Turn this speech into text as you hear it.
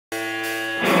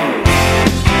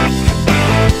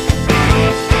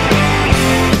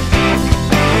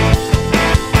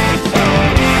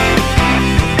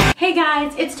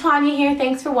Tanya here.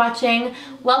 Thanks for watching.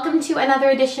 Welcome to another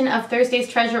edition of Thursday's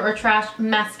Treasure or Trash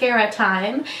mascara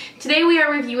time. Today we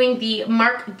are reviewing the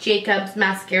Marc Jacobs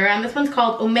mascara, and this one's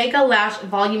called Omega Lash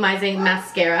Volumizing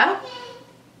Mascara.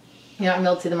 You don't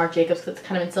really see the Marc Jacobs because it's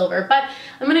kind of in silver, but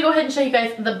I'm going to go ahead and show you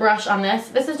guys the brush on this.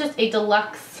 This is just a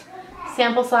deluxe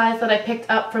sample size that I picked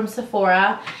up from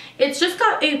Sephora. It's just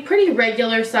got a pretty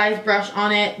regular size brush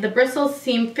on it. The bristles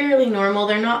seem fairly normal.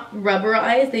 They're not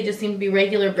rubberized, they just seem to be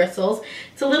regular bristles.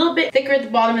 It's a little bit thicker at the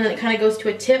bottom and then it kind of goes to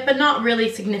a tip, but not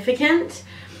really significant.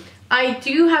 I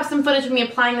do have some footage of me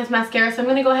applying this mascara, so I'm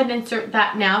going to go ahead and insert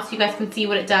that now so you guys can see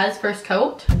what it does first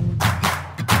coat.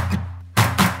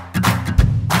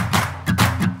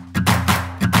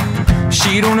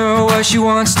 She don't know what she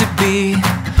wants to be,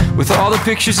 with all the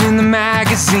pictures in the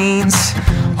magazines,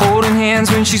 holding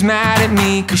hands when she's mad at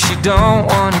me, cause she don't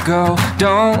wanna go,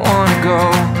 don't wanna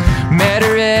go. Met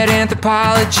her at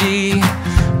Anthropology,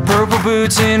 purple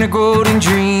boots and her golden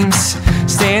dreams,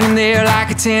 standing there like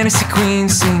a Tennessee queen,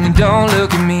 singing don't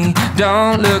look at me,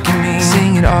 don't look at me.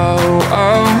 Singing oh,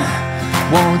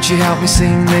 oh, won't you help me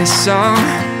sing this song?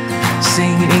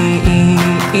 Singing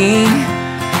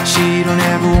she don't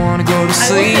ever want to go to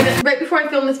sleep. I will say that right before I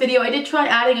filmed this video, I did try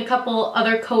adding a couple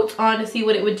other coats on to see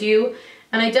what it would do.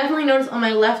 And I definitely noticed on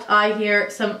my left eye here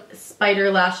some spider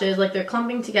lashes, like they're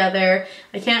clumping together.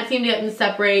 I can't seem to get them to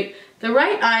separate. The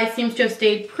right eye seems to have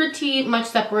stayed pretty much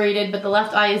separated, but the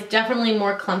left eye is definitely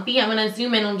more clumpy. I'm going to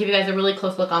zoom in and give you guys a really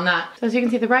close look on that. So as you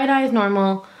can see, the right eye is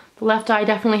normal. The left eye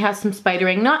definitely has some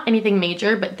spidering. Not anything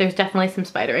major, but there's definitely some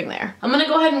spidering there. I'm gonna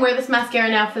go ahead and wear this mascara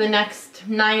now for the next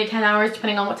 9 to 10 hours,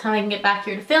 depending on what time I can get back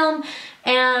here to film.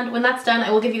 And when that's done, I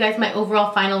will give you guys my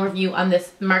overall final review on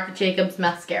this Marc Jacobs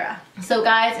mascara. So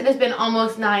guys, it has been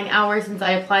almost 9 hours since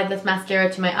I applied this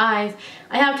mascara to my eyes.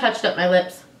 I have touched up my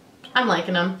lips. I'm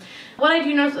liking them. What I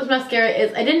do notice with mascara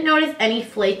is I didn't notice any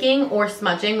flaking or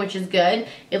smudging, which is good.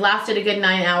 It lasted a good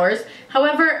 9 hours.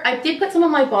 However, I did put some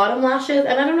on my bottom lashes,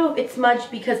 and I don't know if it smudged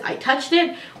because I touched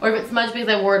it or if it smudged because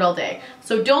I wore it all day.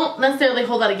 So don't necessarily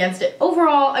hold that against it.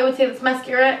 Overall, I would say this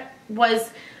mascara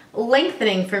was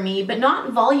lengthening for me, but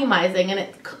not volumizing, and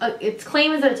its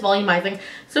claim is that it's volumizing.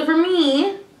 So for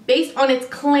me, based on its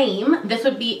claim, this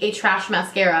would be a trash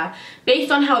mascara.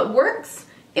 Based on how it works,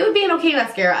 it would be an okay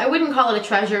mascara. I wouldn't call it a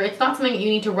treasure. It's not something that you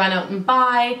need to run out and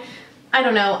buy. I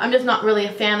don't know. I'm just not really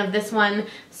a fan of this one.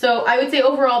 So I would say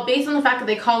overall, based on the fact that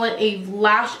they call it a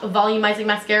lash volumizing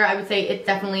mascara, I would say it's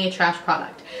definitely a trash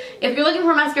product. If you're looking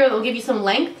for a mascara that will give you some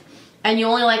length and you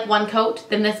only like one coat,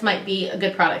 then this might be a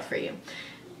good product for you.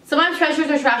 Sometimes treasures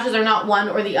or trashes are not one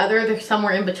or the other. They're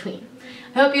somewhere in between.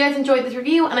 I hope you guys enjoyed this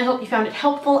review, and I hope you found it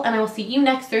helpful, and I will see you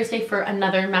next Thursday for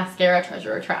another mascara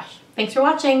treasure or trash. Thanks for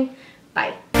watching.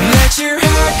 Bye. Let your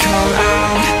heart come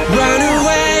out, run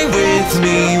away with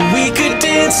me. We could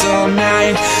dance all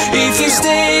night if you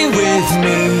stay